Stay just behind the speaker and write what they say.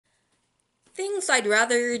Things I'd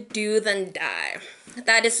Rather Do Than Die.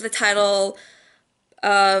 That is the title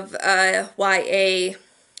of a YA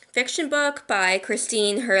fiction book by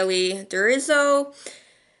Christine Hurley Durizo.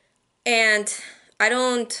 And I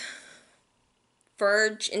don't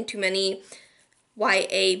verge into many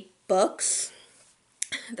YA books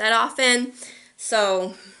that often,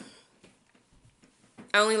 so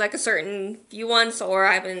I only like a certain few ones, or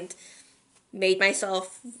I haven't made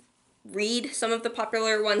myself read some of the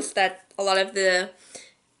popular ones that a lot of the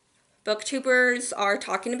booktubers are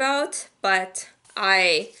talking about, but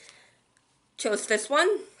I chose this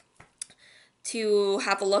one to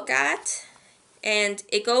have a look at, and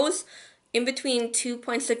it goes in between two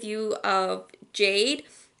points of view of Jade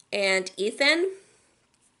and Ethan,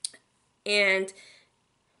 and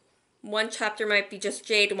one chapter might be just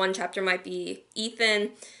Jade, one chapter might be Ethan,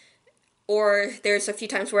 or there's a few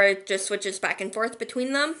times where it just switches back and forth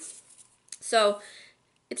between them. So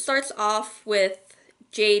it starts off with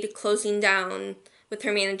Jade closing down with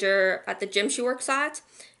her manager at the gym she works at,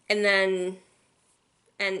 and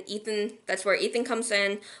Ethan, that's where Ethan comes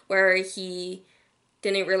in, where he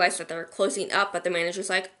didn't realize that they're closing up, but the manager's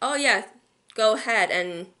like, oh yeah, go ahead,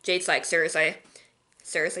 and Jade's like, seriously,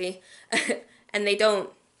 and they don't,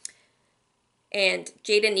 and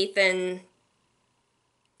Jade and Ethan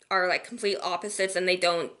are like complete opposites, and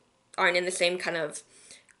aren't in the same kind of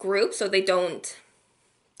group, so they don't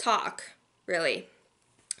talk, really.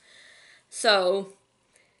 So,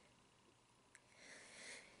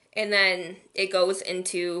 and then it goes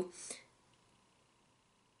into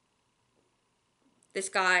this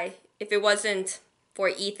guy, if it wasn't for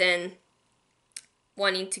Ethan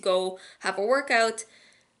wanting to go have a workout,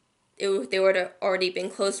 they would have already been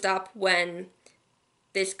closed up when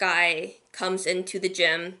this guy comes into the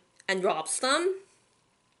gym and robs them.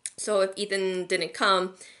 So if Ethan didn't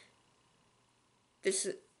come, this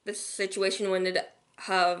situation wouldn't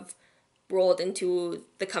have rolled into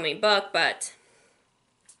the coming book, but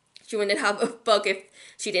she wouldn't have a book if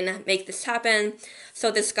she didn't make this happen.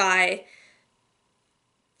 So this guy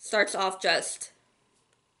starts off just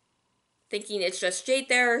thinking it's just Jade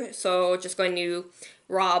there, so just going to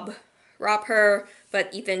rob her,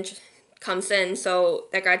 but Ethan comes in, so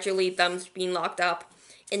that gradually them's being locked up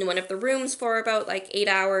in one of the rooms for about like 8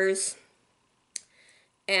 hours.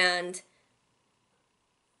 And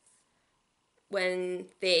when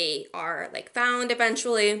they are like found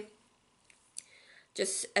eventually,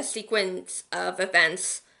 just a sequence of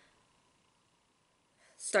events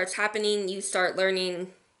starts happening. You start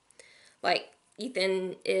learning, like,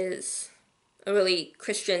 Ethan is a really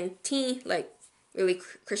Christian teen.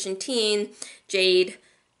 Jade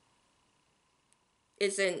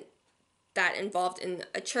isn't that involved in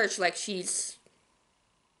a church. Like, she says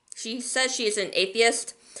she is an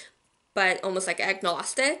atheist, but almost like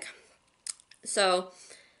agnostic. So,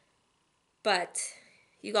 but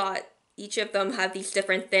you got each of them have these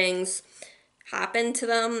different things happen to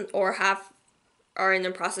them, or are in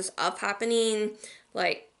the process of happening.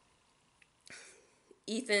 Like,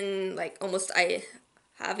 Ethan, like, almost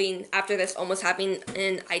having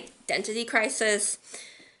an identity crisis.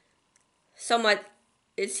 Somewhat,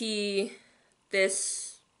 is he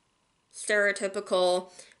this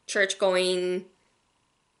stereotypical church-going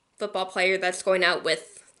football player that's going out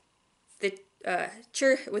with the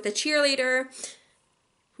with a cheerleader,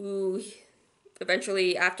 who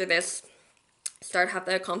eventually after this have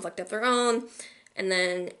the conflict of their own, and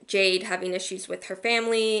then Jade having issues with her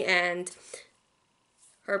family and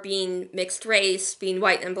her being mixed race, being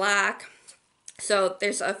white and black. So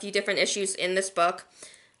there's a few different issues in this book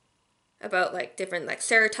about like different like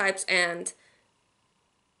stereotypes and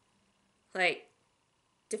like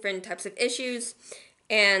different types of issues.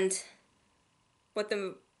 And what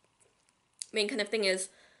the main kind of thing is,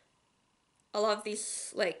 a lot of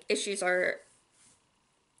these like issues are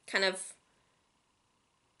kind of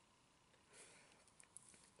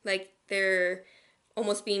like they're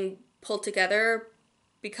almost being pulled together,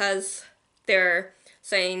 because they're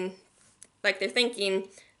saying, like, they're thinking,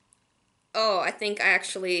 oh, I think I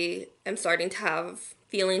actually am starting to have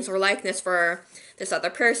feelings or likeness for this other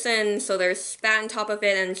person. So there's that on top of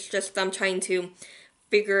it, and it's just them trying to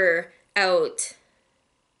figure out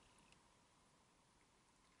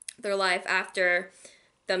their life after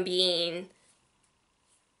them being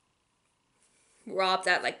robbed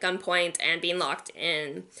at like gunpoint and being locked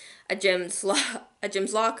in a gym's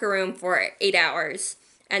locker room for 8 hours,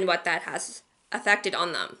 and what that has affected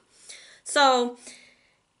on them. So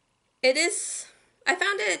I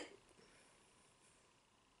found it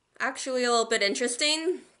actually a little bit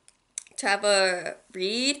interesting to have a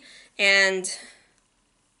read, and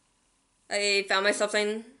I found myself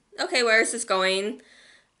saying, Okay, where is this going?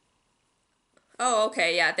 Oh,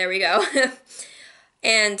 okay, yeah, there we go.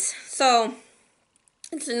 And so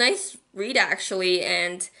it's a nice read actually,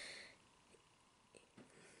 and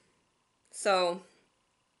so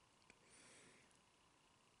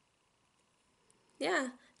yeah,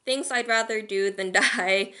 Things I'd Rather Do Than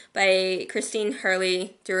Die by Christine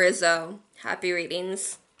Hurley Durizzo. Happy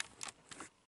readings.